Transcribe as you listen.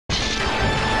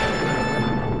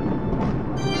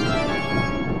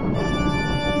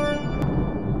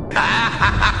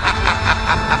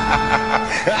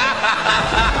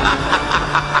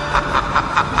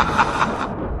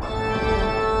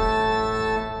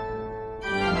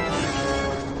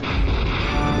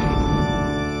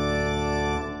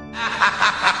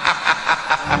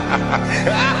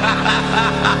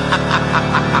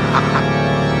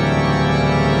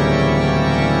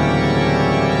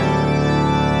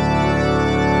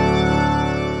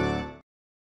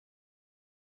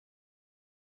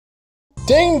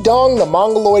Ding dong, the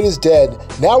Mongoloid is dead.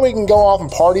 Now we can go off and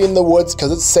party in the woods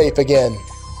because it's safe again.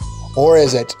 Or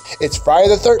is it? It's Friday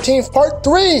the 13th, part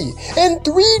 3 in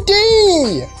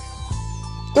 3D!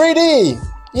 3D!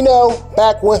 You know,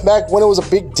 back when it was a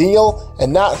big deal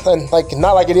and not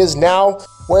like it is now,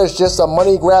 where it's just a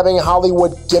money-grabbing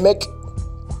Hollywood gimmick.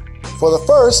 For the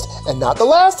first, and not the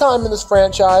last time in this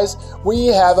franchise, we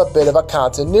have a bit of a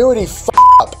continuity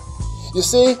f***up. You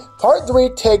see, part 3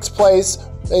 takes place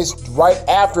right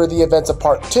after the events of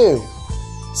part 2.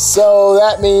 So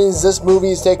that means this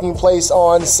movie is taking place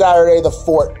on Saturday the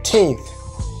 14th.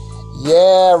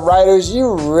 Yeah, writers,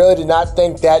 you really did not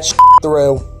think that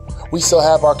through. We still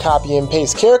have our copy and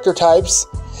paste character types,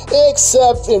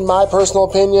 except in my personal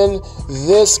opinion,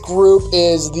 this group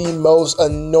is the most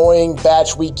annoying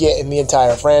batch we get in the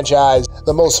entire franchise.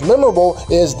 The most memorable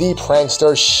is the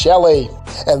prankster Shelly.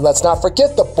 And let's not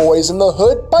forget the Boys in the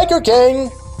Hood biker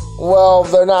gang. Well,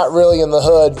 they're not really in the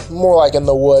hood, more like in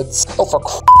the woods. Oh, for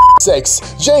sakes.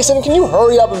 Jason, can you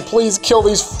hurry up and please kill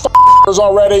these f***ers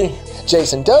already?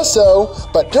 Jason does so,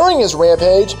 but during his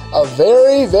rampage, a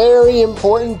very, very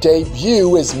important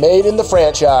debut is made in the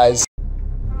franchise.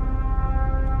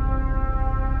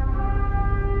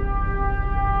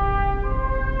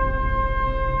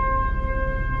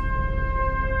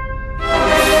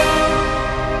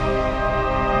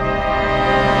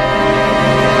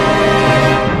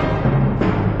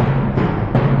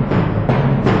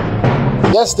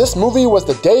 Yes, this movie was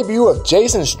the debut of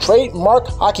Jason's trademark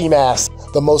hockey mask,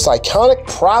 the most iconic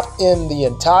prop in the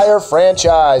entire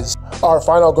franchise. Our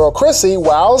final girl, Chrissy,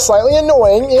 while slightly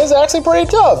annoying, is actually pretty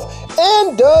tough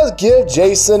and does give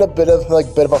Jason a bit of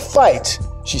a fight.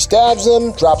 She stabs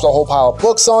him, drops a whole pile of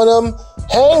books on him,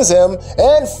 hangs him,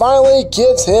 and finally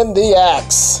gives him the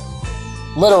axe.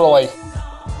 Literally.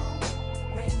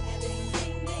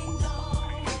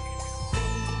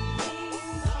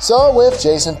 So with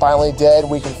Jason finally dead,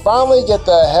 we can finally get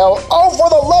the hell— oh, for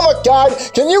the love of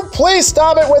God, can you please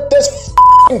stop it with this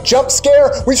f***ing jump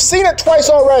scare? We've seen it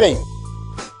twice already.